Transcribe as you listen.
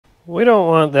We don't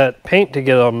want that paint to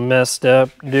get all messed up,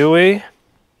 do we?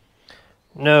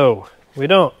 No, we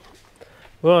don't.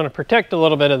 We want to protect a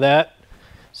little bit of that.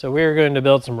 So we're going to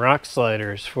build some rock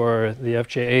sliders for the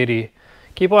FJ80.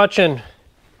 Keep watching.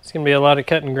 It's going to be a lot of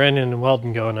cutting, grinding, and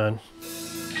welding going on.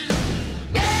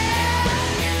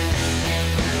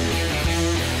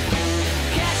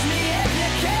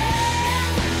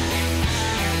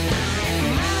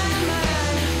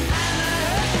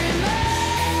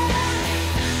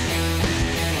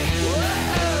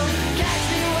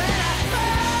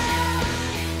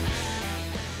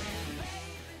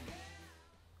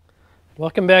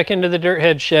 Welcome back into the Dirt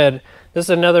Head Shed. This is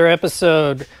another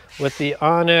episode with the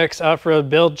OnX Offroad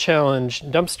Build Challenge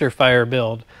dumpster fire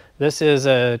build. This is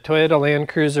a Toyota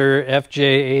Landcruiser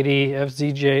FJ80,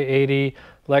 FZJ80,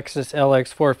 Lexus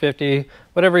Lx450,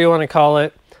 whatever you want to call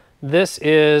it. This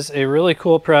is a really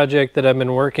cool project that I've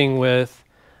been working with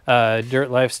Dirt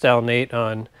Lifestyle Nate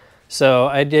on. So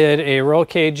I did a roll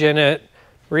cage in it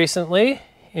recently,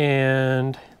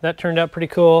 and that turned out pretty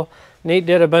cool. Nate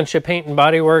did a bunch of paint and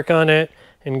body work on it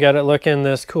and got it looking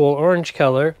this cool orange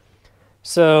color.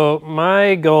 So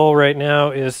my goal right now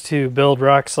is to build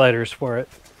rock sliders for it.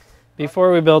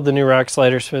 Before we build the new rock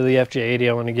sliders for the FJ80,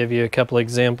 I want to give you a couple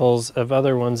examples of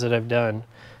other ones that I've done.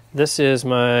 This is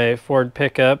my Ford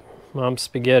pickup, Mom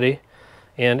Spaghetti,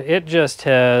 and it just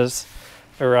has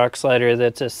a rock slider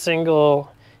that's a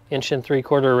single 1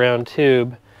 3/4 round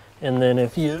tube. And then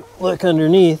if you look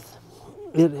underneath,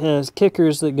 it has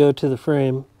kickers that go to the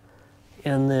frame,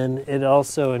 and then it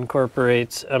also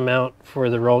incorporates a mount for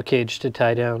the roll cage to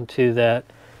tie down to that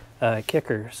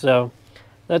kicker. So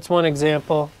that's one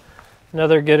example.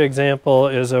 Another good example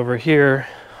is over here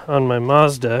on my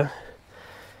Mazda.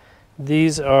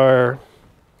 These are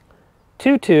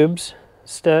 2 tubes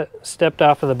stepped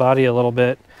off of the body a little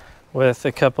bit with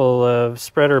a couple of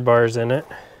spreader bars in it.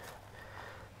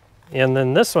 And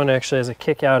then this one actually has a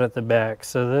kick out at the back.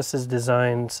 So this is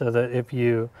designed so that if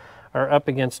you are up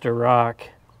against a rock,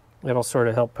 it'll sort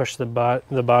of help push the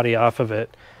body off of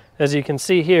it. As you can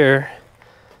see here,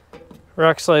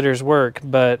 rock sliders work,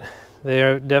 but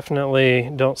they definitely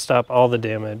don't stop all the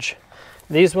damage.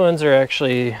 These ones are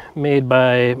actually made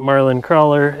by Marlin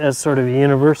Crawler as sort of a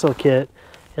universal kit,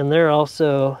 and they're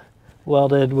also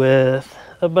welded with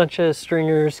a bunch of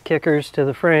stringers, kickers to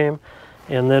the frame.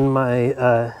 And then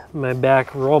my my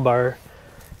back roll bar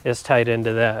is tied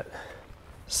into that.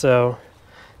 So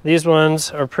these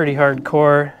ones are pretty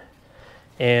hardcore,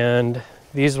 and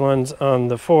these ones on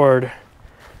the Ford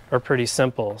are pretty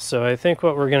simple. So I think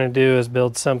what we're going to do is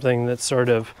build something that's sort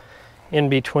of in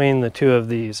between the two of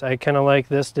these. I kind of like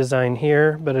this design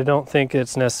here, but I don't think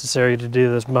it's necessary to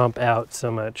do this bump out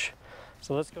so much.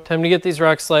 So let's go. Time to get these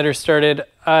rock sliders started.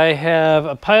 I have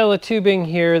a pile of tubing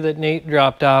here that Nate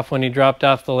dropped off when he dropped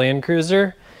off the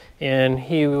Landcruiser, and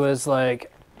he was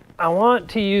like, I want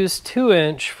to use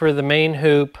 2-inch for the main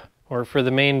hoop or for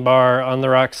the main bar on the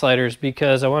rock sliders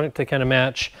because I want it to kind of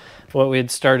match what we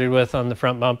had started with on the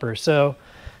front bumper. So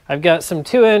I've got some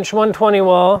 2-inch 120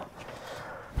 wall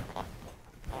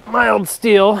mild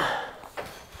steel.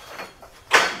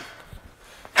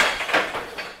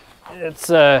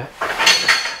 It's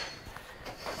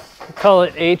call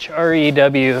it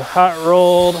HREW, hot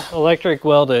rolled electric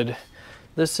welded.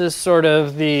 This is sort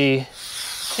of the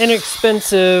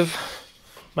inexpensive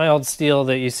mild steel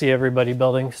that you see everybody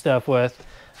building stuff with.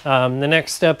 The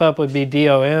next step up would be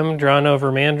DOM, drawn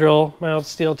over mandrel mild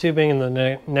steel tubing, and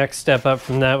the next step up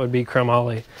from that would be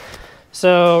chromoly.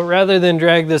 So rather than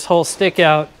drag this whole stick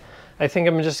out, I think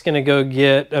I'm just going to go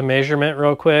get a measurement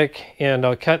real quick, and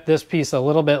I'll cut this piece a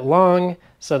little bit long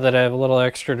so that I have a little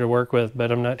extra to work with,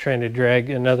 but I'm not trying to drag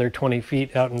another 20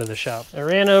 feet out into the shop. I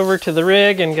ran over to the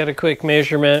rig and got a quick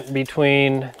measurement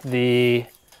between the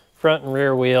front and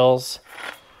rear wheels.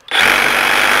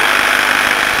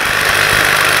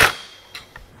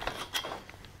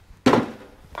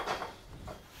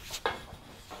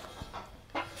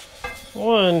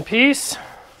 One piece,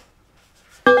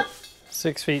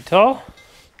 6 feet tall.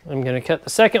 I'm going to cut the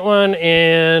second one,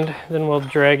 and then we'll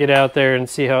drag it out there and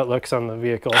see how it looks on the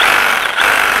vehicle.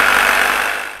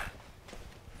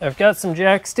 I've got some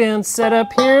jack stands set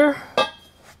up here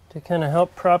to kind of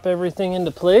help prop everything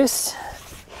into place.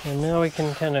 And now we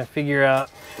can kind of figure out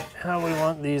how we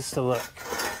want these to look.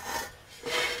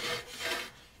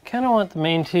 Kind of want the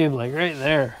main tube like right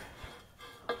there.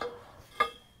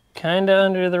 Kind of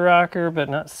under the rocker, but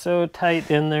not so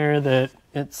tight in there that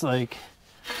it's like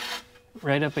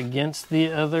right up against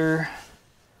the other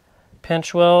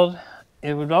pinch weld.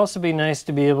 It would also be nice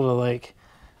to be able to like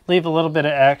leave a little bit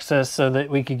of access so that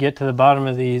we could get to the bottom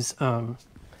of these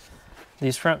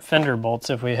these front fender bolts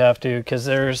if we have to, because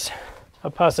there's a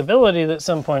possibility that at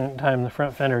some point in time the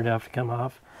front fender would have to come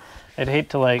off. I'd hate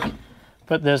to like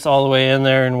put this all the way in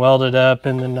there and weld it up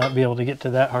and then not be able to get to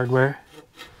that hardware.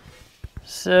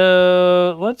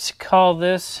 So let's call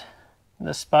this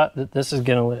the spot that this is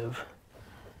gonna live.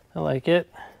 I like it.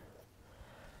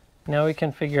 Now we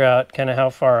can figure out kind of how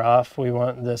far off we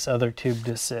want this other tube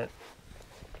to sit.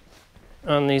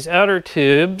 On these outer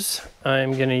tubes,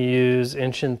 I'm gonna use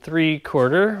 1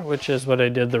 3/4, which is what I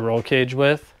did the roll cage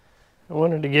with. I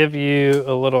wanted to give you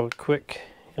a little quick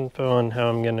info on how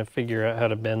I'm gonna figure out how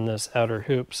to bend this outer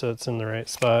hoop so it's in the right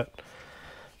spot.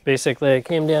 Basically, I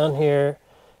came down here,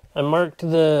 I marked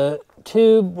the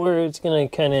tube where it's going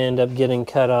to kind of end up getting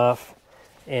cut off,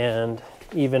 and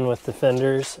even with the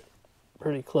fenders,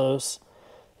 pretty close.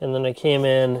 And then I came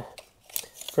in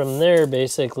from there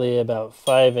basically about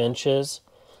 5 inches.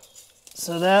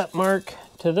 So that mark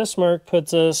to this mark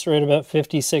puts us right about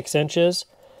 56 inches.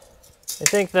 I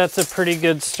think that's a pretty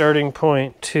good starting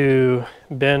point to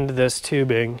bend this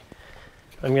tubing.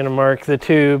 I'm going to mark the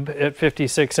tube at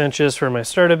 56 inches for my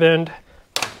start bend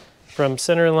from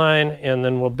center line, and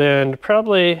then we'll bend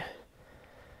probably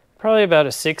about a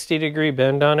 60-degree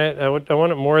bend on it. I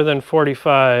want it more than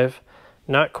 45,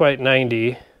 not quite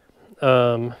 90,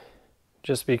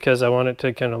 just because I want it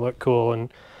to kind of look cool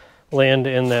and land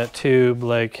in that tube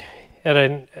like at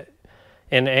an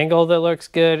angle that looks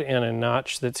good and a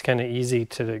notch that's kind of easy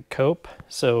to cope.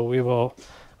 So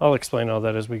I'll explain all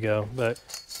that as we go, but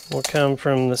we'll come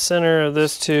from the center of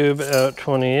this tube out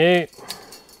 28.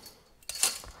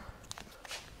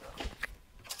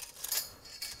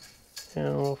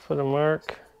 And we'll put a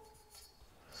mark,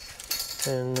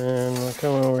 and then we'll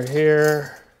come over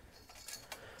here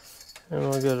and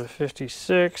we'll go to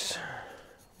 56.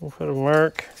 We'll put a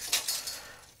mark,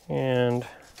 and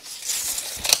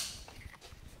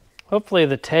hopefully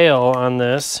the tail on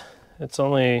this, it's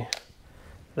only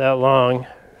that long,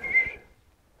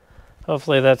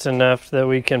 hopefully that's enough that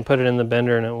we can put it in the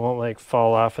bender and it won't like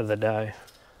fall off of the die.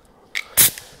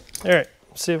 All right,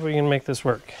 let's see if we can make this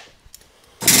work.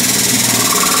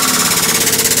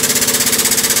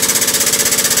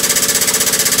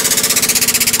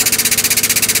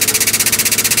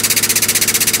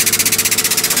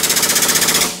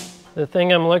 The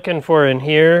thing I'm looking for in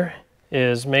here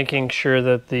is making sure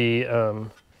that the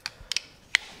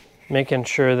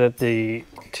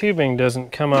tubing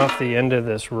doesn't come off the end of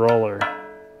this roller.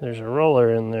 There's a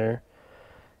roller in there,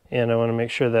 and I want to make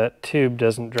sure that tube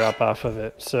doesn't drop off of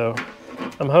it. So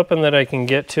I'm hoping that I can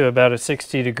get to about a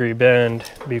 60-degree bend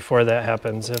before that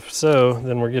happens. If so,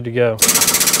 then we're good to go.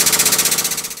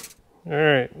 All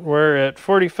right, we're at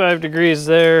 45 degrees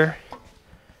there,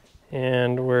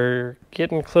 and we're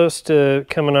getting close to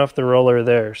coming off the roller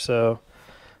there. So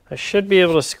I should be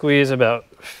able to squeeze about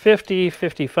 50,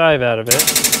 55 out of it,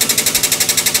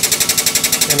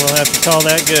 and we'll have to call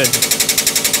that good.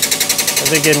 I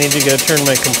think I need to go turn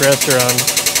my compressor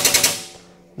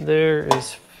on. There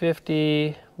is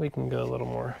 50, we can go a little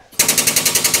more.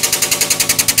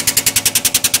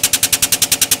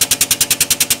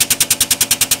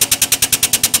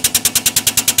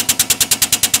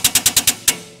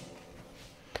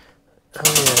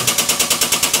 Oh yeah.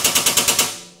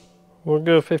 We'll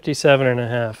go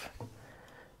 57.5.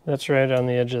 That's right on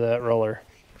the edge of that roller.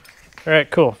 All right,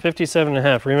 cool,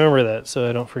 57.5. Remember that so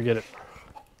I don't forget it.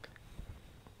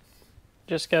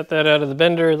 Just got that out of the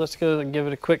bender. Let's go and give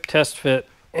it a quick test fit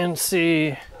and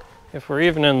see if we're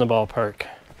even in the ballpark.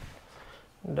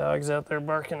 Dog's out there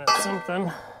barking at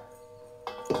something.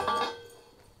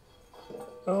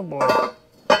 Oh boy.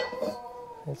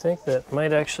 I think that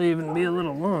might actually even be a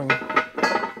little long.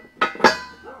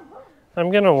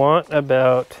 I'm gonna want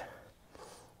about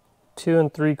 2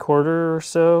 3/4 or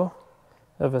so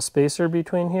of a spacer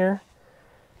between here,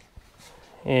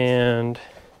 and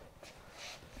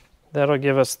that'll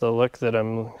give us the look that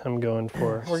I'm going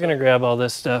for. We're gonna grab all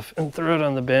this stuff and throw it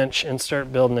on the bench and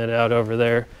start building it out over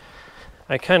there.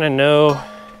 I kind of know,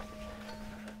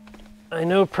 I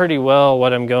know pretty well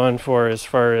what I'm going for as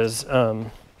far as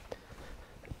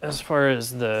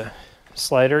the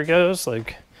slider goes,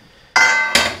 like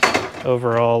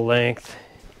overall length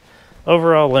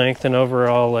and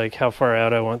overall like how far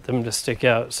out I want them to stick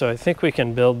out. So I think we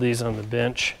can build these on the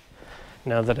bench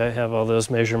now that I have all those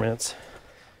measurements.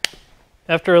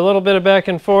 After a little bit of back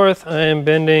and forth, I am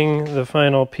bending the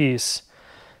final piece.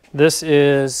 This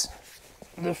is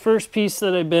the first piece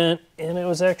that I bent, and it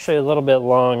was actually a little bit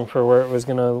long for where it was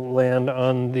going to land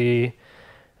on the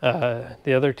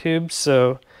other tubes.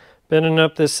 So bending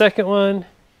up this second one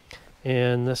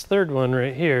and this third one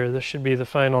right here, this should be the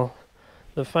final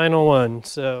the final one.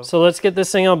 So let's get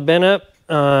this thing all bent up.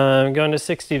 I'm going to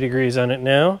 60 degrees on it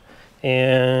now,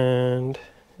 and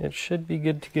it should be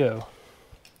good to go.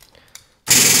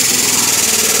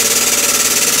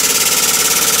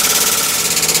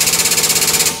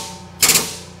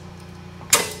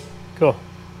 Cool.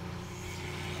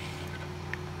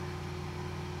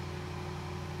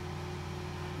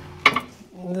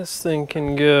 This thing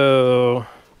can go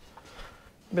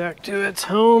back to its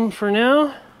home for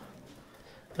now.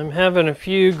 I'm having a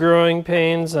few growing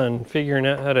pains on figuring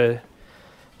out how to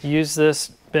use this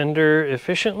bender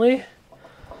efficiently,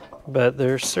 but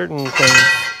there's certain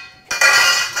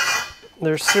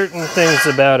things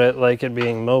about it, like it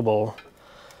being mobile,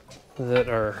 that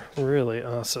are really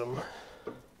awesome.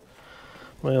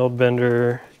 My old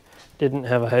bender didn't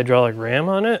have a hydraulic ram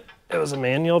on it. It was a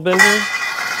manual bender.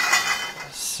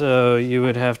 So you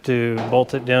would have to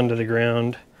bolt it down to the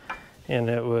ground, and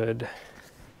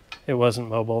it wasn't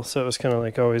mobile, so it was kind of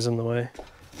like always in the way.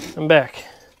 I'm back.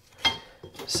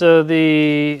 So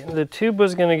the tube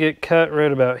was going to get cut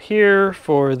right about here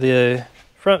for the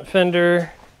front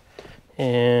fender,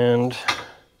 and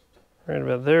right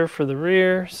about there for the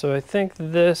rear. So I think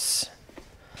this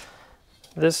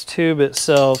tube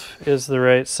itself is the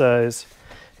right size.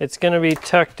 It's going to be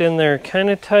tucked in there kind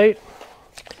of tight.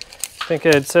 I think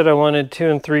I had said I wanted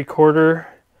 2 3/4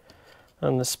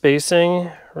 on the spacing.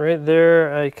 Right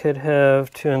there I could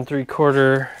have 2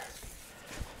 3/4.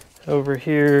 Over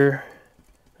here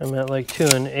I'm at like 2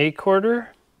 1/4.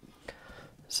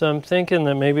 So I'm thinking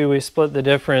that maybe we split the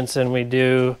difference and we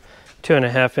do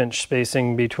 2.5 inch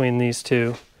spacing between these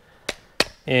two.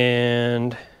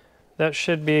 And that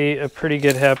should be a pretty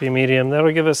good happy medium.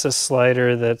 That'll give us a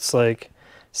slider that's like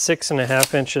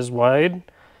 6.5 inches wide.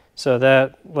 So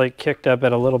that, like kicked up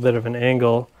at a little bit of an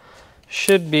angle,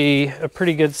 should be a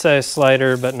pretty good size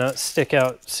slider, but not stick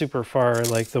out super far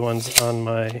like the ones on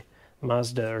my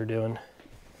Mazda are doing.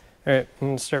 All right, I'm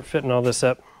gonna start fitting all this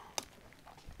up.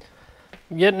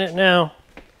 I'm getting it now.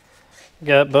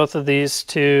 Got both of these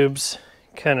tubes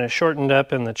kind of shortened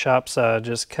up in the chop saw,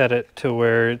 just cut it to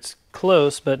where it's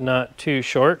close but not too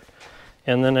short.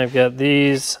 And then I've got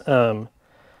these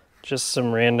just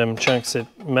some random chunks of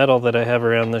metal that I have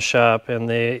around the shop, and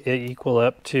they equal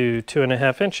up to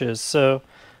 2.5 inches. So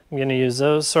I'm going to use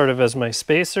those sort of as my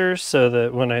spacers, so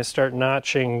that when I start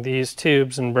notching these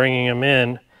tubes and bringing them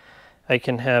in, I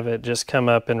can have it just come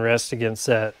up and rest against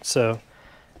that. So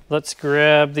let's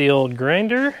grab the old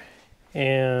grinder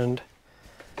and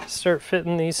start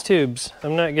fitting these tubes.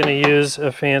 I'm not going to use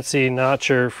a fancy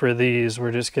notcher for these.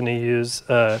 We're just going to use,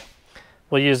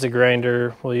 we'll use the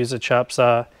grinder, we'll use a chop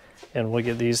saw, and we'll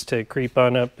get these to creep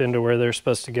on up into where they're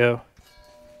supposed to go.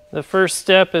 The first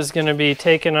step is going to be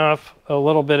taking off a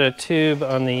little bit of tube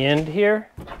on the end here.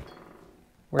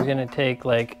 We're going to take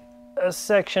like a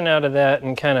section out of that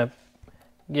and kind of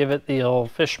give it the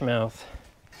old fish mouth.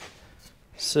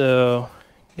 So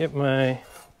get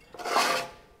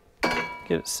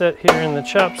it set here in the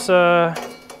chop saw.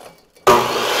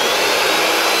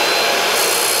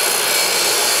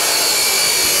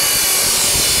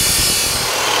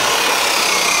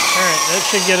 That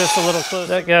should get us a little closer.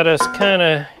 That got us kind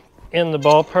of in the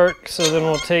ballpark, so then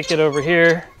we'll take it over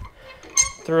here,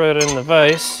 throw it in the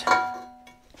vise,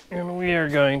 and we are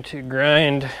going to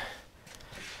grind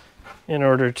in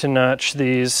order to notch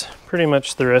these pretty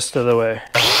much the rest of the way.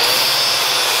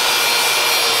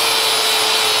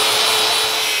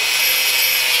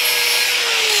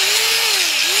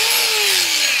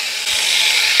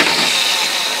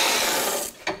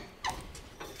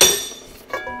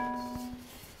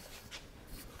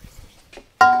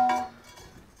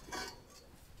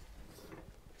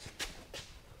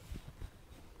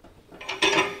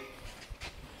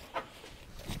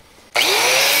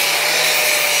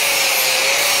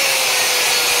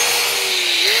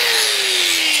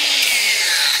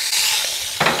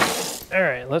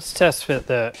 Alright, let's test fit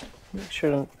that. Make sure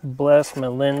I don't blast my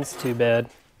lens too bad.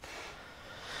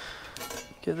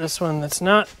 Get this one that's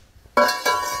not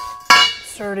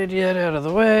started yet out of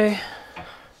the way.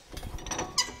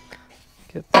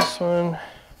 Get this one.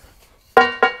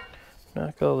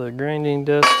 Knock all the grinding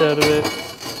dust out of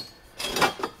it.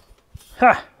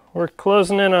 Ha! We're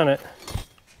closing in on it.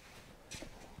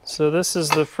 So this is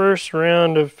the first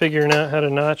round of figuring out how to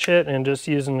notch it and just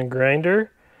using the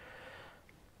grinder.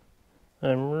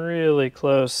 I'm really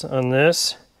close on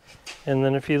this. And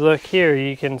then if you look here,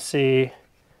 you can see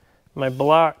my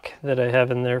block that I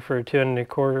have in there for a 2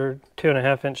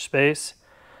 1/4 inch space.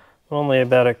 I'm only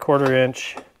about a quarter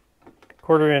inch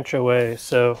away.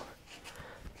 So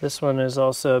this one is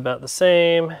also about the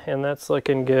same, and that's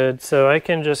looking good. So I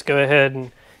can just go ahead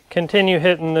and continue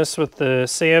hitting this with the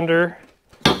sander,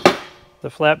 the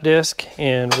flap disc,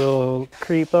 and we'll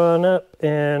creep on up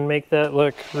and make that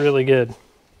look really good.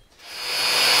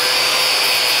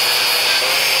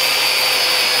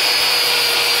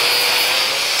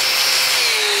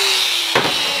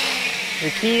 The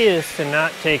key is to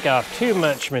not take off too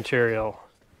much material.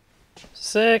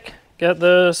 Sick, got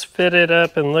those fitted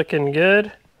up and looking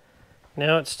good.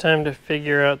 Now it's time to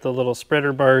figure out the little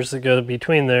spreader bars that go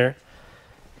between there.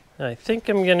 I think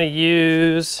I'm gonna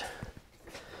use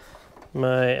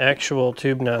my actual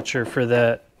tube notcher for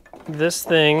that. This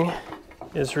thing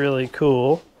is really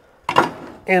cool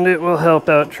and it will help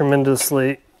out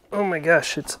tremendously. Oh my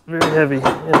gosh, it's very heavy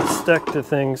and it's stuck to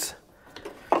things.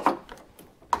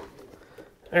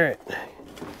 All right,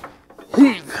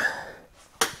 heave.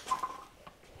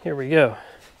 Here we go.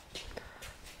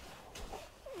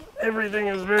 Everything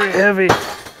is very heavy.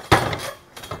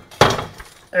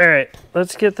 All right,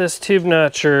 let's get this tube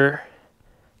notcher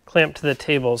clamped to the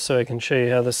table so I can show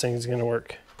you how this thing's gonna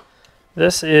work.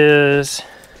 This is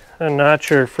a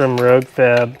notcher from Rogue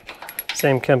Fab,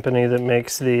 same company that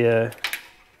makes the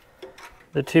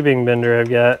tubing bender I've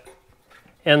got.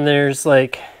 And there's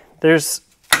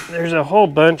a whole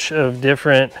bunch of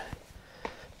different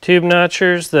tube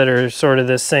notchers that are sort of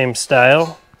this same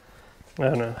style. I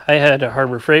don't know, I had a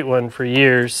Harbor Freight one for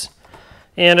years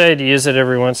and I'd use it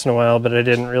every once in a while, but I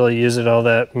didn't really use it all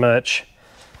that much.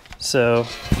 So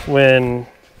when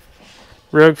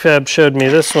Rogue Fab showed me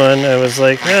this one, I was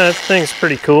like, yeah, that thing's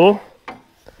pretty cool.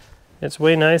 It's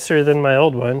way nicer than my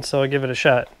old one, so I'll give it a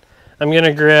shot. I'm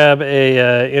gonna grab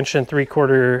a 1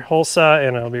 3/4 hole saw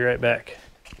and I'll be right back.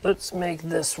 Let's make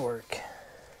this work.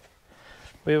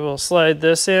 We will slide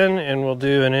this in and we'll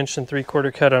do an 1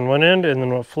 3/4 cut on one end, and then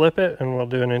we'll flip it and we'll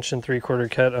do an 1 3/4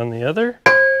 cut on the other.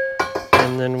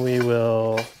 And then we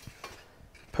will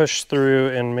push through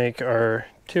and make our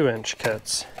 2-inch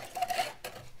cuts,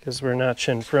 because we're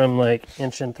notching from like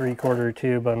 1 3/4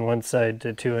 tube on one side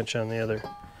to 2-inch on the other.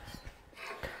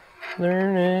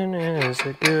 Learning as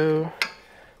I go.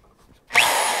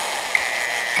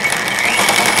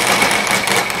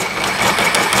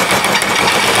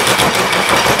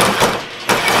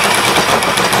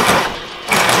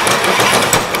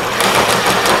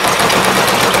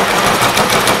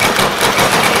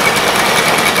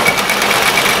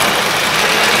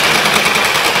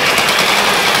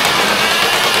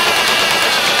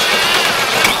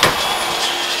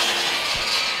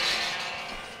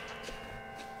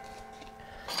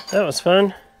 That was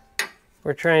fun.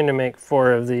 We're trying to make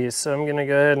 4 of these, so I'm gonna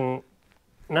go ahead and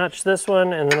notch this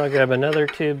one, and then I'll grab another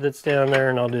tube that's down there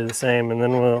and I'll do the same, and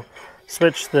then we'll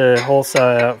switch the hole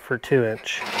saw out for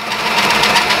 2-inch.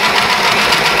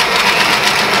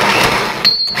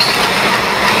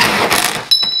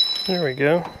 There we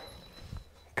go.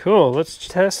 Cool, let's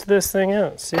test this thing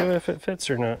out, see if it fits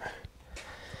or not.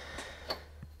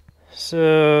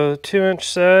 So 2-inch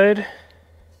side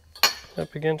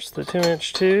up against the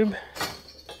 2-inch tube,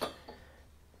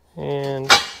 and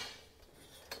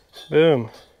boom.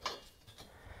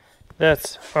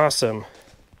 That's awesome.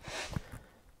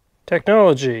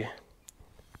 Technology.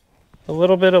 A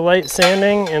little bit of light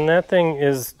sanding and that thing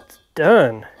is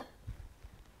done.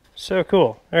 So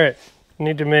cool. All right,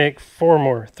 need to make 3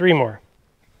 more.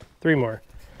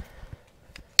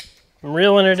 I'm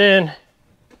reeling it in.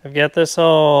 I've got this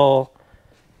all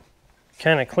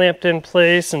kind of clamped in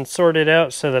place and sorted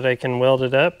out so that I can weld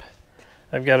it up.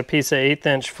 I've got a piece of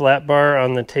 1/8" flat bar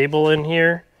on the table in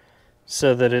here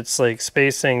so that it's like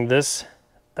spacing this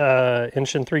 1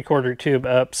 3/4 tube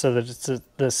up so that it's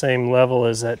the same level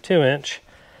as that 2-inch.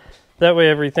 That way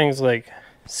everything's like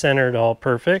centered all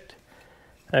perfect.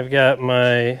 I've got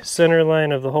my center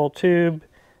line of the whole tube,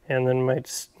 and then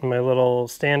my little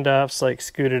standoffs like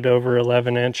scooted over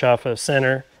 11" off of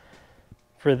center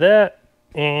for that.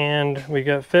 And we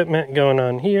got fitment going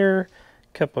on here,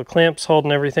 a couple of clamps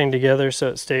holding everything together so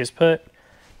it stays put.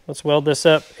 Let's weld this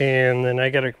up, and then I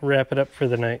gotta wrap it up for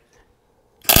the night.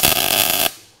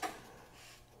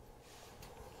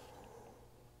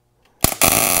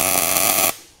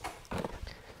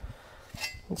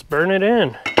 Let's burn it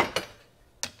in.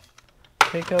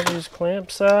 Take all these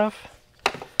clamps off.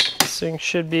 This thing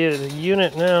should be a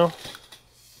unit now.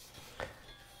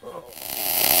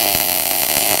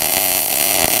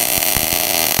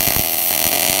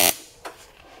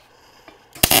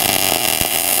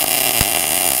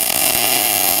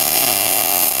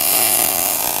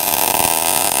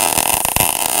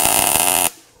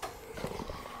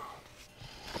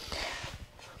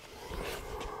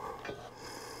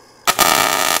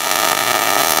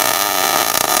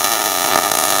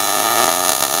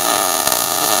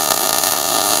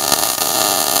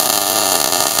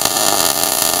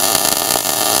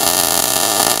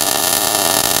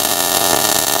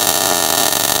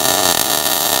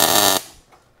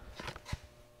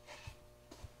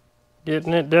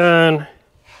 Getting it done.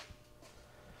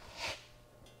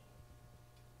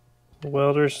 The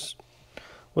welder's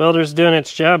doing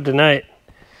its job tonight.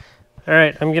 All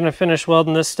right, I'm gonna finish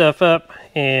welding this stuff up,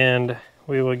 and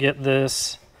we will get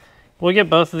this. We'll get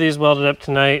both of these welded up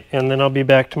tonight, and then I'll be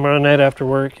back tomorrow night after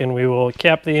work, and we will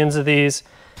cap the ends of these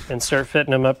and start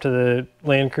fitting them up to the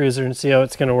Landcruiser and see how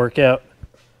it's gonna work out.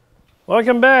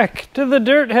 Welcome back to the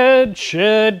Dirt Head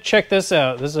Shed. Check this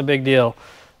out. This is a big deal.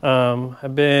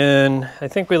 I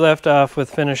think we left off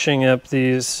with finishing up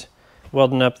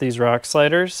welding up these rock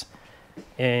sliders.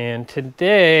 And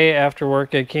today, after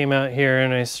work, I came out here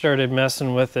and I started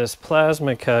messing with this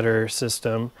plasma cutter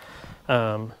system.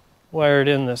 Wired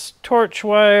in this torch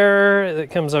wire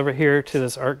that comes over here to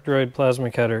this Arcdroid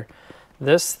plasma cutter.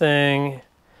 This thing,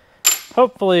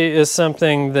 hopefully, is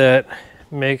something that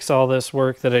makes all this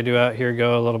work that I do out here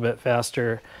go a little bit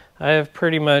faster. I have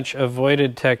pretty much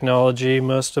avoided technology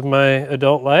most of my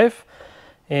adult life,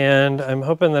 and I'm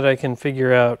hoping that I can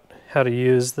figure out how to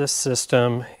use this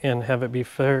system and have it be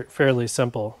fairly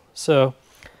simple. So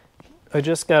I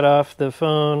just got off the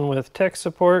phone with tech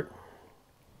support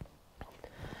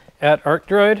at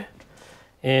Arcdroid,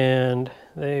 and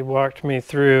they walked me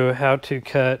through how to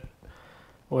cut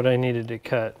what I needed to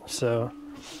cut. So,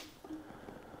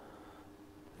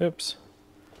 oops,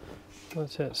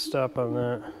 let's hit stop on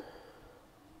that.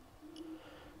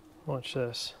 Watch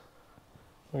this.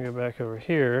 We'll go back over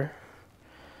here.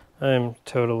 I'm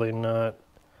totally not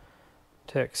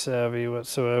tech savvy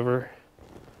whatsoever.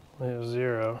 We have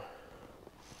 0.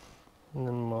 And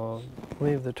then we'll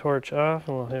leave the torch off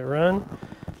and we'll hit run.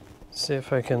 See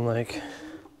if I can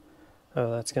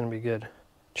oh, that's gonna be good.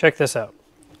 Check this out.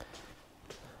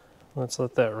 Let's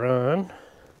let that run.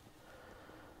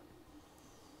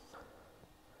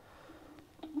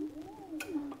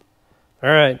 All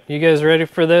right, you guys ready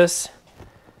for this?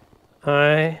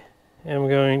 I am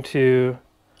going to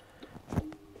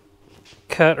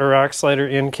cut a rock slider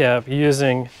end cap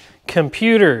using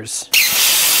computers.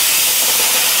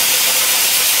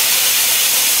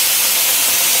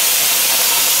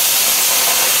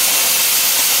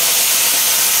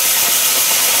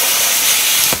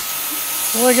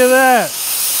 Look at that.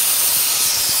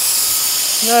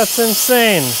 That's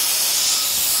insane.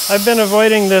 I've been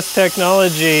avoiding this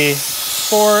technology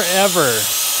forever,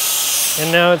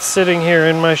 and now it's sitting here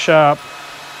in my shop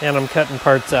and I'm cutting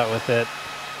parts out with it.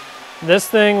 This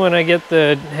thing, when I get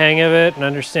the hang of it and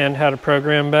understand how to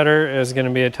program better, is going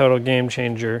to be a total game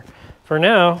changer. For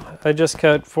now, I just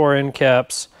cut 4 end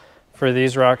caps for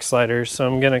these rock sliders, so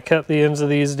I'm going to cut the ends of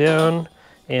these down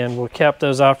and we'll cap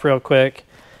those off real quick.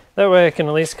 That way I can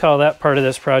at least call that part of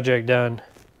this project done.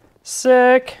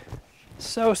 Sick!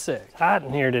 So sick. Hot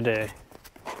in here today.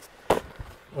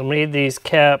 I made these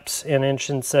caps in 1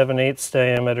 7/8"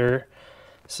 diameter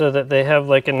so that they have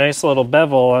like a nice little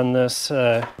bevel on this,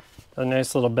 a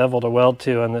nice little bevel to weld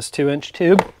to on this 2-inch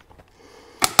tube.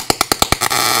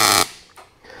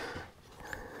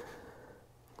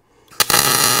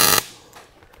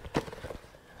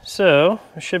 So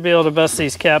I should be able to bust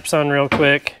these caps on real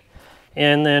quick,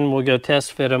 and then we'll go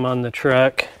test fit them on the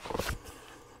truck.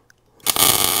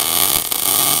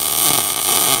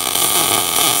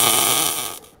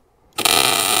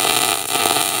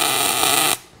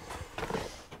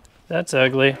 That's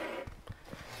ugly.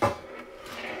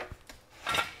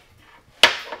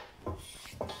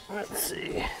 Let's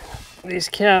see. These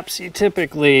caps, you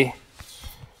typically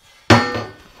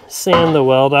sand the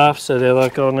weld off so they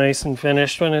look all nice and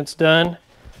finished when it's done.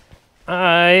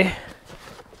 I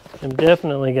am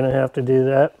definitely going to have to do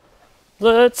that.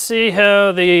 Let's see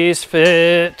how these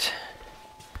fit.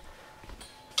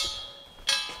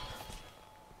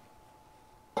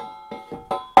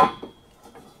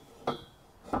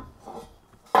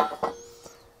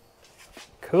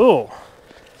 Cool.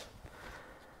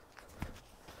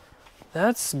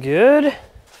 That's good.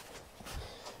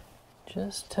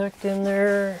 Just tucked in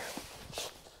there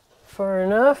far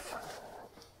enough.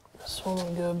 This one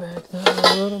will go back that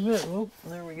way a little bit. Oh,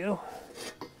 there we go.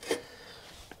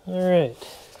 All right.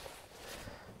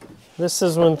 This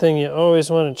is one thing you always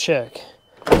want to check.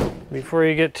 Before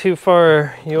you get too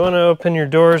far, you want to open your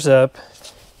doors up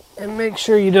and make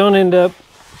sure you don't end up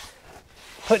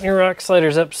putting your rock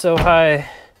sliders up so high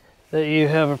that you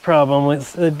have a problem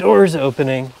with the doors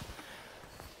opening.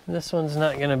 This one's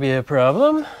not going to be a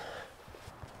problem.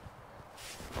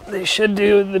 They should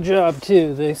do the job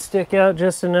too. They stick out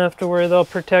just enough to where they'll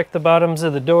protect the bottoms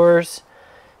of the doors,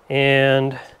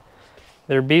 and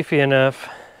they're beefy enough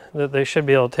that they should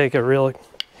be able to take a real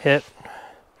hit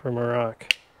from a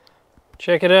rock.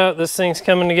 Check it out, this thing's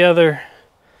coming together.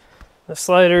 The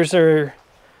sliders are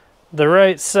the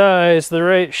right size, the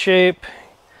right shape.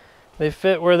 They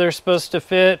fit where they're supposed to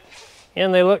fit,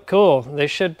 and they look cool. They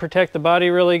should protect the body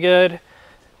really good.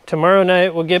 Tomorrow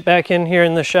night we'll get back in here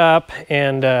in the shop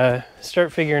and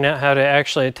start figuring out how to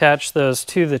actually attach those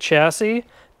to the chassis,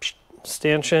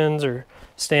 stanchions or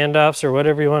standoffs or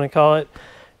whatever you want to call it.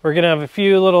 We're going to have a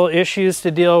few little issues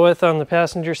to deal with on the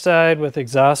passenger side with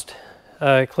exhaust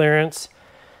clearance,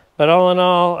 but all in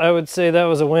all, I would say that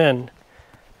was a win.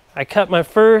 I cut my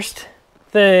first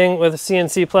thing with a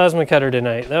CNC plasma cutter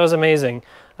tonight. That was amazing.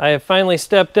 I have finally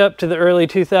stepped up to the early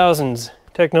 2000s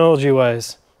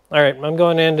technology-wise. All right, I'm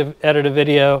going in to edit a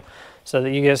video so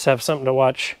that you guys have something to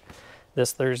watch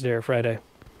this Thursday or Friday.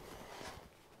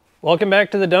 Welcome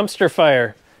back to the dumpster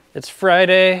fire. It's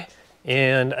Friday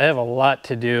and I have a lot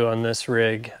to do on this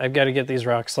rig. I've got to get these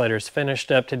rock sliders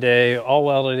finished up today, all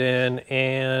welded in,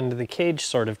 and the cage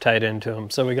sort of tied into them.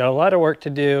 So we got a lot of work to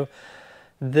do.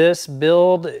 This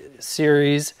build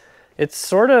series, it's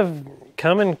sort of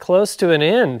coming close to an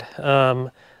end.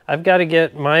 I've got to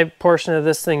get my portion of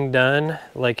this thing done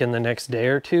like in the next day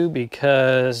or two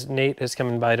because Nate is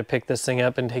coming by to pick this thing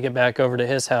up and take it back over to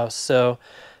his house. So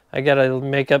I got to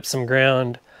make up some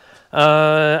ground.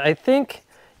 I think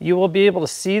you will be able to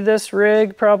see this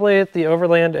rig probably at the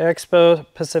Overland Expo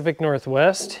Pacific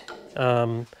Northwest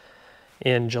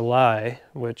in July,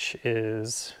 which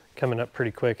is coming up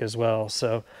pretty quick as well.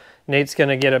 So Nate's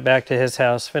gonna get it back to his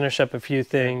house, finish up a few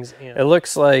things. It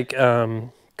looks like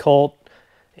Colt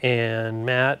and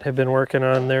Matt have been working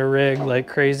on their rig like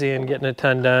crazy and getting a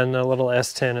ton done. The little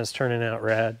S10 is turning out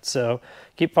rad. So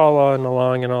keep following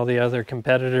along and all the other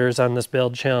competitors on this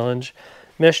build challenge.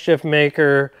 Mischief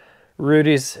Maker,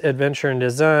 Rudys Adventure and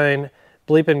Design,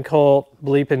 Bleepin Colt,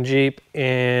 Bleepin Jeep,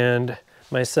 and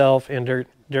myself and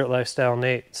Dirt Lifestyle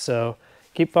Nate. So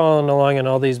keep following along in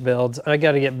all these builds. I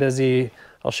got to get busy.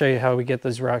 I'll show you how we get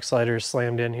these rock sliders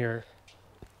slammed in here.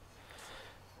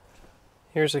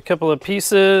 Here's a couple of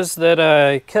pieces that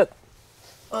I cut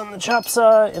on the chop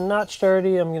saw and notched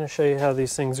already. I'm going to show you how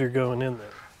these things are going in there.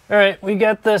 All right, we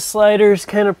got the sliders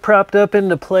kind of propped up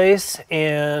into place,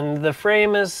 and the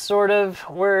frame is sort of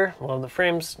where, well, the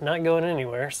frame's not going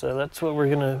anywhere, so that's what we're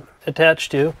going to attach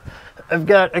to. I've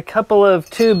got a couple of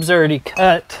tubes already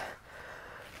cut.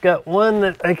 Got one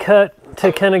that I cut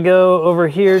to kind of go over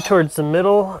here towards the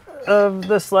middle of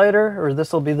the slider, or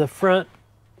this will be the front,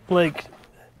 like,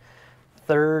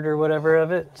 third or whatever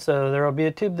of it. So there will be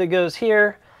a tube that goes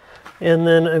here, and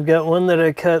then I've got one that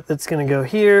I cut that's going to go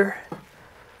here.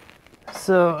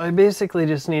 So I basically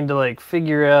just need to like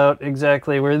figure out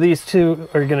exactly where these two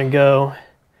are going to go,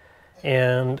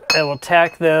 and I will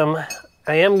tack them.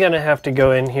 I am going to have to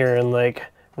go in here and like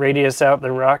radius out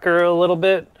the rocker a little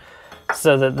bit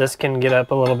so that this can get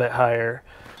up a little bit higher.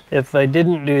 If I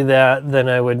didn't do that, then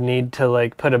I would need to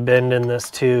like put a bend in this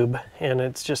tube, and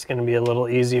it's just going to be a little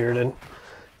easier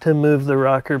to move the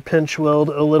rocker pinch weld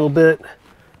a little bit.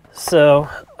 So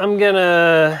I'm going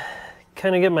to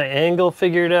kind of get my angle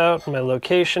figured out, my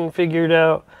location figured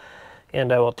out,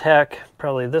 and I will tack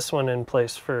probably this one in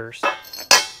place first.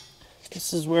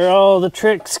 This is where all the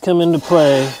tricks come into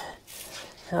play.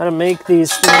 How to make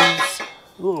these things,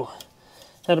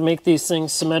 how to make these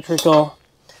things symmetrical,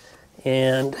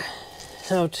 and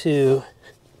how to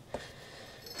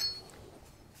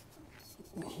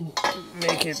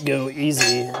make it go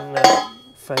easy and not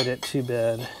fight it too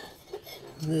bad.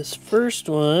 This first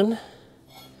one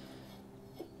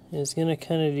is going to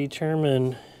kind of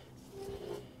determine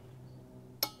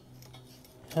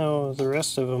how the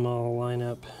rest of them all line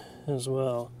up as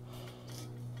well.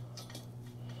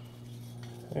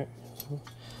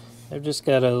 I've just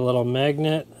got a little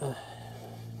magnet, a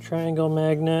triangle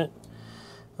magnet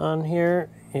on here,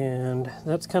 and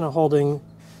that's kind of holding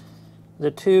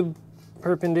the tube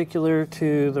perpendicular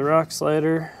to the rock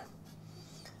slider.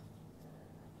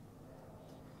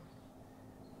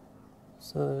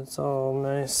 So it's all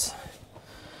nice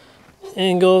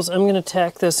angles. I'm going to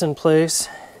tack this in place,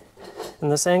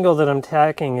 and this angle that I'm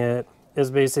tacking it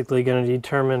is basically going to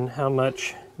determine how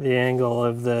much the angle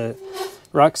of the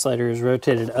rock slider is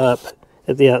rotated up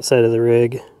at the outside of the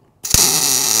rig.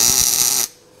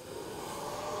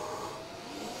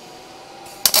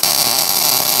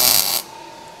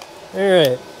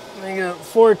 Alright, I got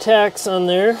 4 tacks on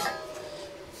there,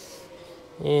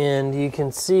 and you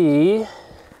can see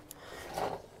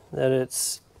that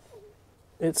it's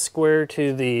square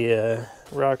to the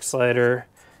rock slider,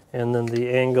 and then the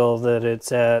angle that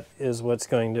it's at is what's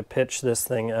going to pitch this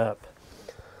thing up.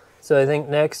 So I think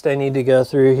next I need to go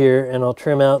through here and I'll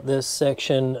trim out this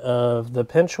section of the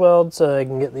pinch weld so I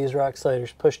can get these rock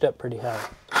sliders pushed up pretty high.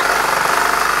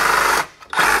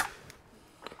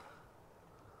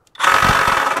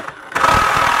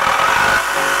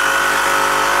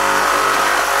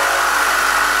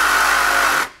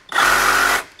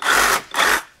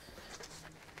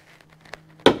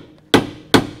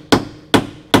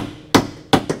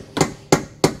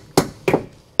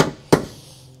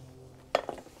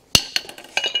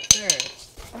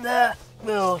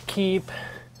 keep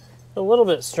a little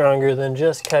bit stronger than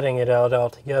just cutting it out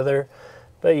altogether.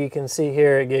 But you can see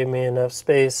here it gave me enough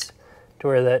space to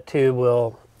where that tube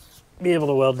will be able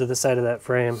to weld to the side of that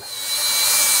frame.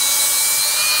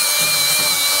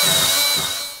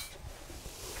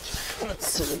 Let's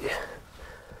see.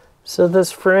 So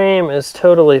this frame is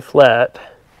totally flat,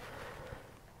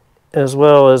 as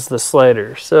well as the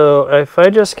slider. So if I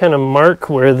just kind of mark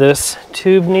where this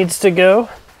tube needs to go,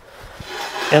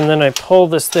 and then I pull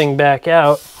this thing back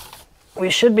out, we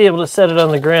should be able to set it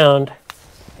on the ground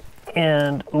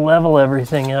and level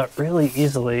everything out really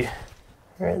easily.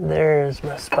 Right there is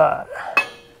my spot.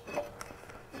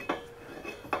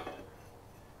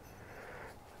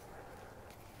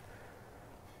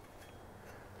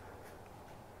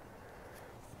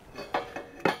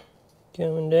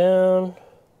 Going down,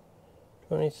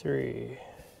 23.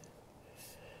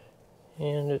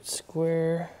 And it's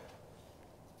square.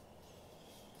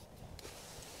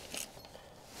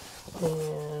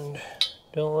 And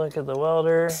don't look at the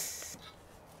welder.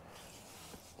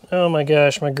 Oh my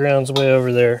gosh, my ground's way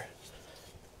over there.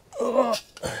 Oh.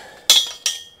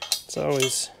 It's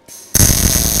always...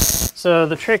 So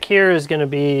the trick here is going to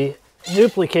be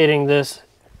duplicating this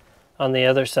on the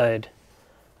other side.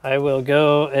 I will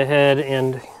go ahead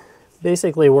and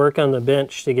basically work on the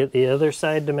bench to get the other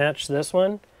side to match this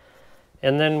one.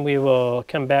 And then we will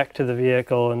come back to the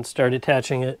vehicle and start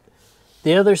attaching it.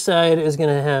 The other side is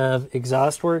going to have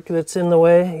exhaust work that's in the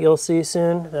way. You'll see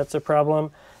soon. That's a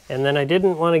problem. And then I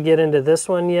didn't want to get into this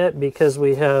one yet because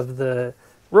we have the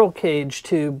roll cage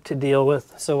tube to deal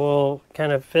with. So we'll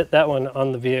kind of fit that one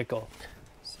on the vehicle.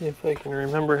 See if I can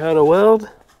remember how to weld.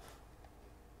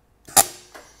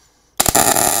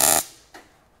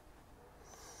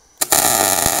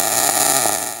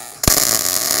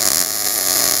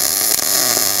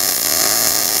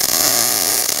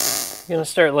 I'm going to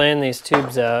start laying these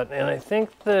tubes out, and I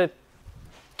think the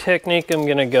technique I'm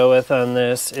going to go with on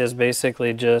this is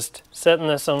basically just setting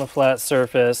this on a flat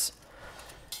surface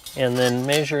and then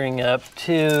measuring up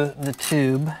to the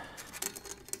tube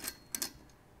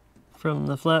from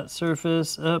the flat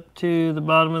surface up to the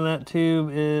bottom of that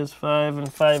tube is 5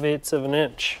 5/8 of an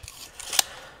inch.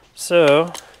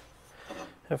 So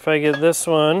if I get this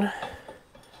one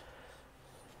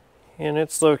in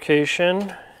its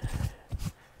location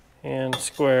and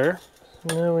square,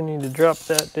 now we need to drop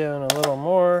that down a little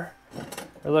more.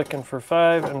 We're looking for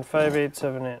 5 5/8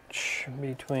 of an inch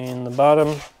between the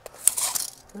bottom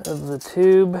of the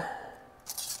tube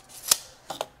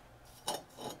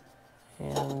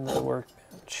and the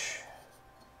workbench.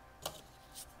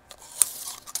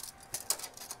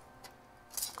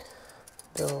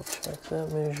 Double check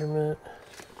that measurement.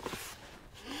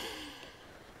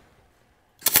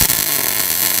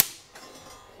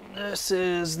 This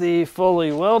is the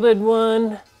fully welded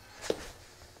one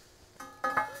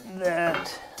there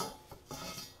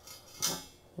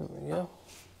we go,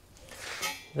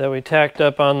 that we tacked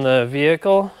up on the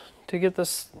vehicle to get the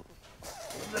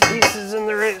pieces in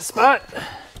the right spot.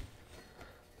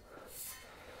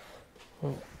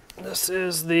 This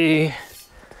is the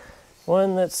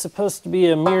one that's supposed to be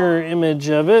a mirror image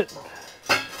of it.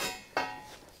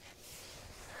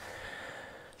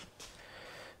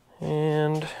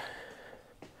 And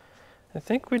I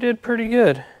think we did pretty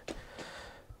good.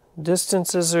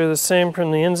 Distances are the same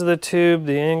from the ends of the tube,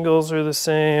 the angles are the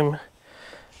same,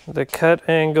 the cut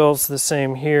angle's the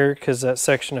same here because that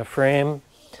section of frame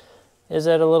is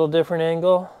at a little different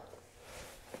angle.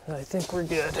 I think we're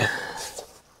good.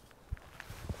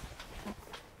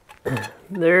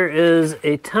 There is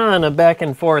a ton of back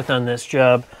and forth on this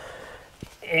job,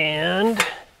 and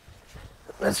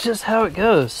that's just how it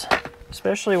goes.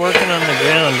 Especially working on the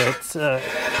ground, it's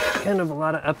kind of a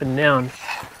lot of up and down.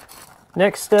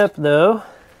 Next step though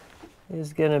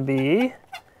is going to be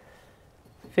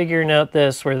figuring out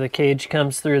this where the cage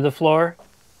comes through the floor.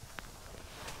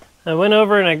 I went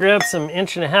over and I grabbed some 1.5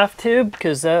 inch tube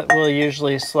because that will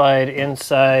usually slide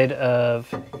inside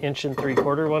of 1 3/4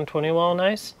 120 wall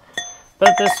nice.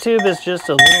 But this tube is just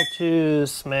a little too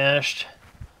smashed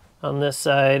on this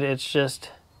side. It's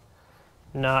just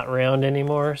not round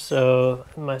anymore. So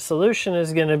my solution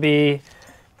is going to be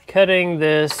cutting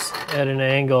this at an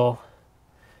angle,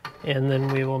 and then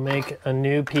we will make a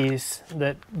new piece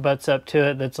that butts up to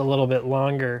it that's a little bit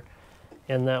longer,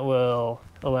 and that will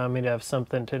allow me to have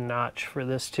something to notch for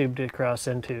this tube to cross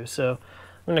into. So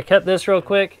I'm going to cut this real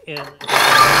quick. And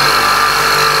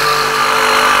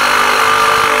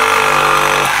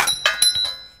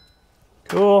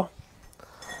cool.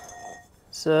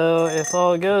 So if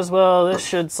all goes well, this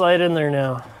should slide in there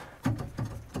now.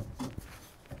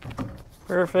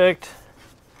 Perfect.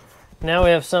 Now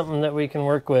we have something that we can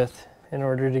work with in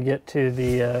order to get to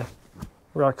the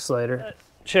rock slider.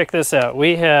 Check this out.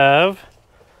 We have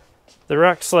the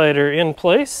rock slider in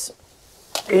place,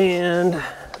 and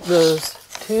those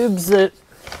tubes that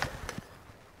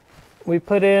we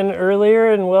put in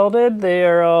earlier and welded, they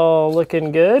are all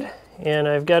looking good. And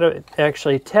I've got it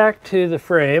actually tacked to the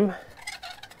frame.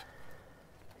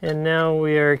 And now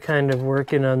we are kind of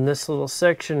working on this little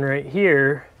section right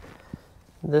here.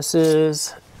 This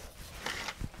is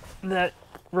that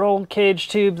rolled cage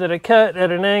tube that I cut at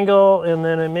an angle, and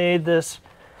then I made this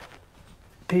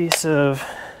piece of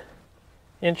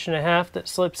 1.5 inches that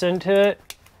slips into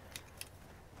it.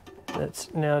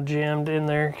 That's now jammed in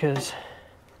there because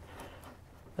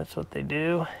that's what they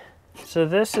do. So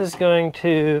this is going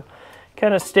to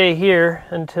kind of stay here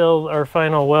until our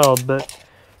final weld, but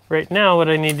right now what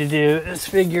I need to do is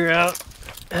figure out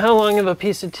how long of a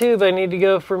piece of tube I need to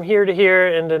go from here to here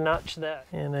and to notch that.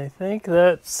 And I think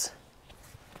that's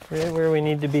right where we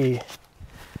need to be.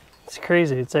 It's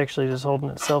crazy, it's actually just holding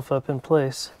itself up in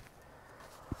place.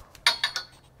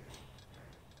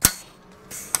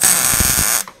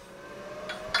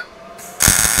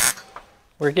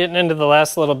 We're getting into the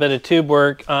last little bit of tube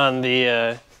work on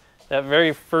the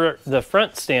the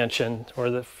front stanchion, or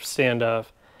the standoff.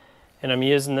 And I'm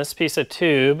using this piece of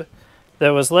tube that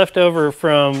was left over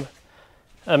from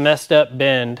a messed up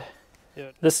bend.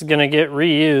 This is going to get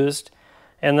reused,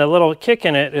 and the little kick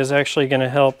in it is actually going to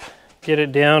help get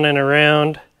it down and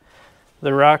around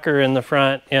the rocker in the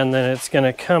front, and then it's going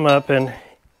to come up and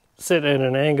sit at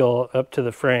an angle up to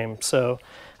the frame. So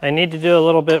I need to do a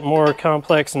little bit more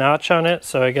complex notch on it,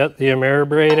 so I got the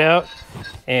ameribrade out,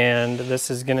 and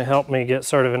this is going to help me get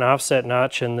sort of an offset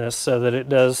notch in this so that it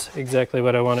does exactly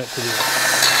what I want it to do.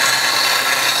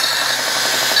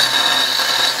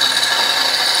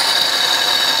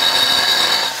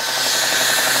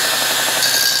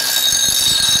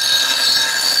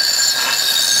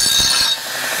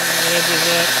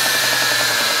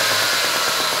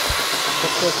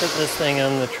 Let's look at this thing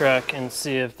on the truck and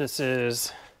see if this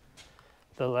is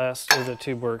the last of the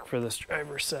tube work for this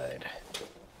driver's side.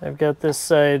 I've got this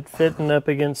side fitting up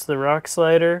against the rock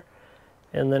slider,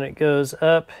 and then it goes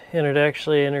up and it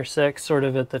actually intersects sort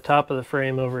of at the top of the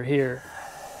frame over here.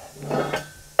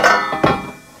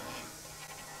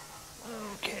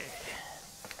 Okay.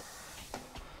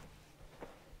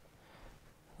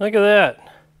 Look at that.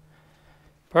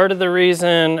 Part of the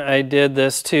reason I did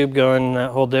this tube going in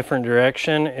that whole different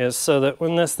direction is so that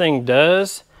when this thing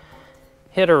does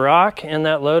hit a rock and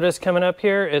that load is coming up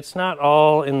here, it's not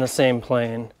all in the same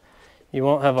plane. You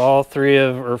won't have all 3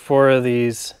 or 4 of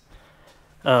these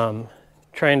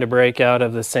trying to break out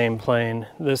of the same plane.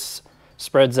 This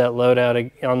spreads that load out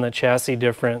on the chassis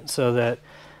different so that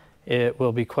it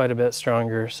will be quite a bit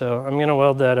stronger. So I'm going to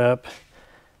weld that up.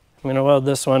 I'm going to weld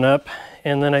this one up,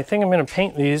 and then I think I'm going to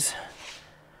paint these,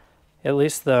 at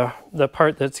least the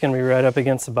part that's going to be right up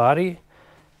against the body,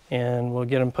 and we'll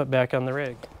get them put back on the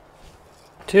rig.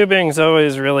 Tubing's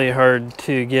always really hard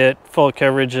to get full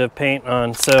coverage of paint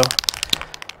on, so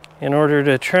in order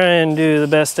to try and do the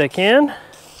best I can,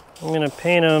 I'm going to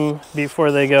paint them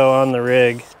before they go on the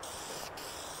rig.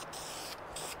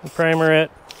 Primer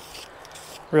it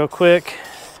real quick,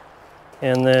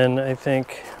 and then I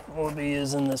think we'll be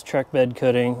using this truck bed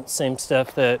coating, same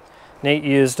stuff that Nate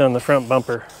used on the front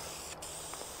bumper.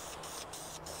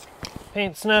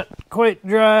 Paint's not quite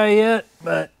dry yet,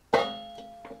 but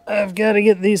I've got to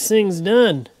get these things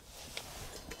done.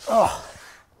 Oh,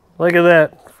 look at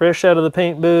that, fresh out of the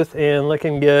paint booth and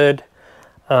looking good.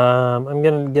 I'm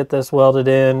gonna get this welded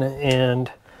in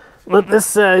and let this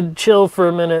side chill for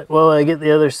a minute while I get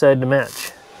the other side to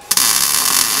match.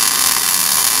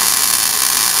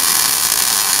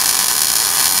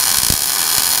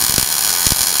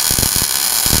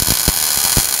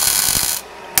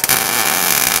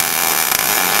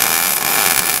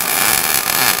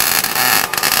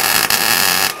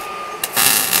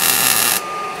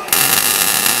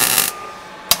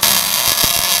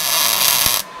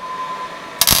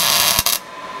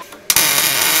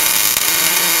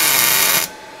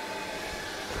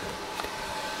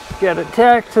 Got it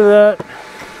tacked to that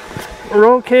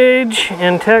roll cage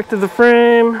and tacked to the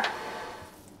frame.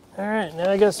 All right, now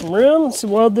I got some room to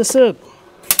weld this up.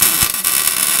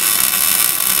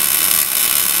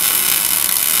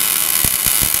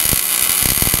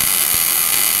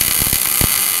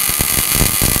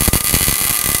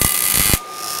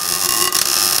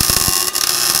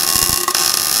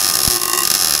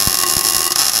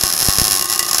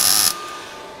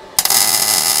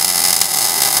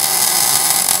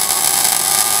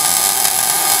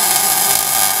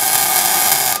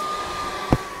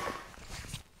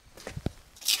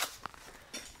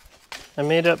 I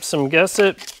made up some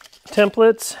gusset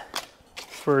templates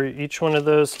for each one of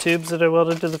those tubes that I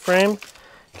welded to the frame.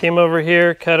 Came over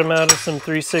here, cut them out of some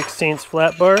 3/16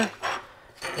 flat bar,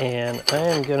 and I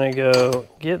am gonna go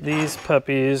get these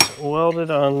puppies welded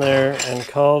on there and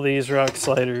call these rock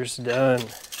sliders done.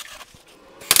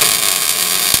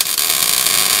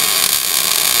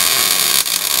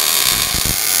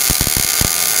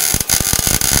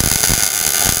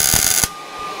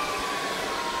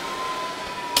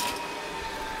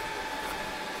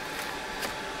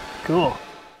 Cool.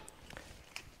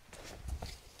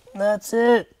 That's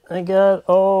it. I got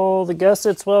all the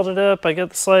gussets welded up. I got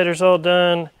the sliders all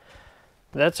done.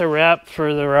 That's a wrap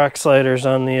for the rock sliders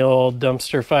on the old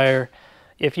dumpster fire.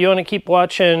 If you want to keep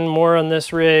watching more on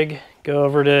this rig, go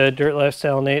over to Dirt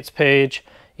Lifestyle Nate's page.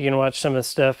 You can watch some of the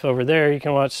stuff over there. You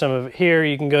can watch some of it here.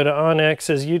 You can go to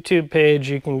OnX's YouTube page.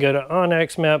 You can go to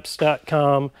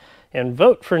onxmaps.com and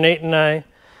vote for Nate and I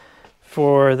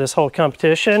for this whole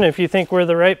competition if you think we're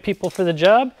the right people for the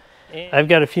job. I've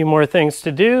got a few more things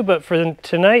to do, but for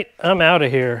tonight, I'm out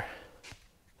of here.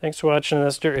 Thanks for watching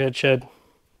this Dirt Head Shed.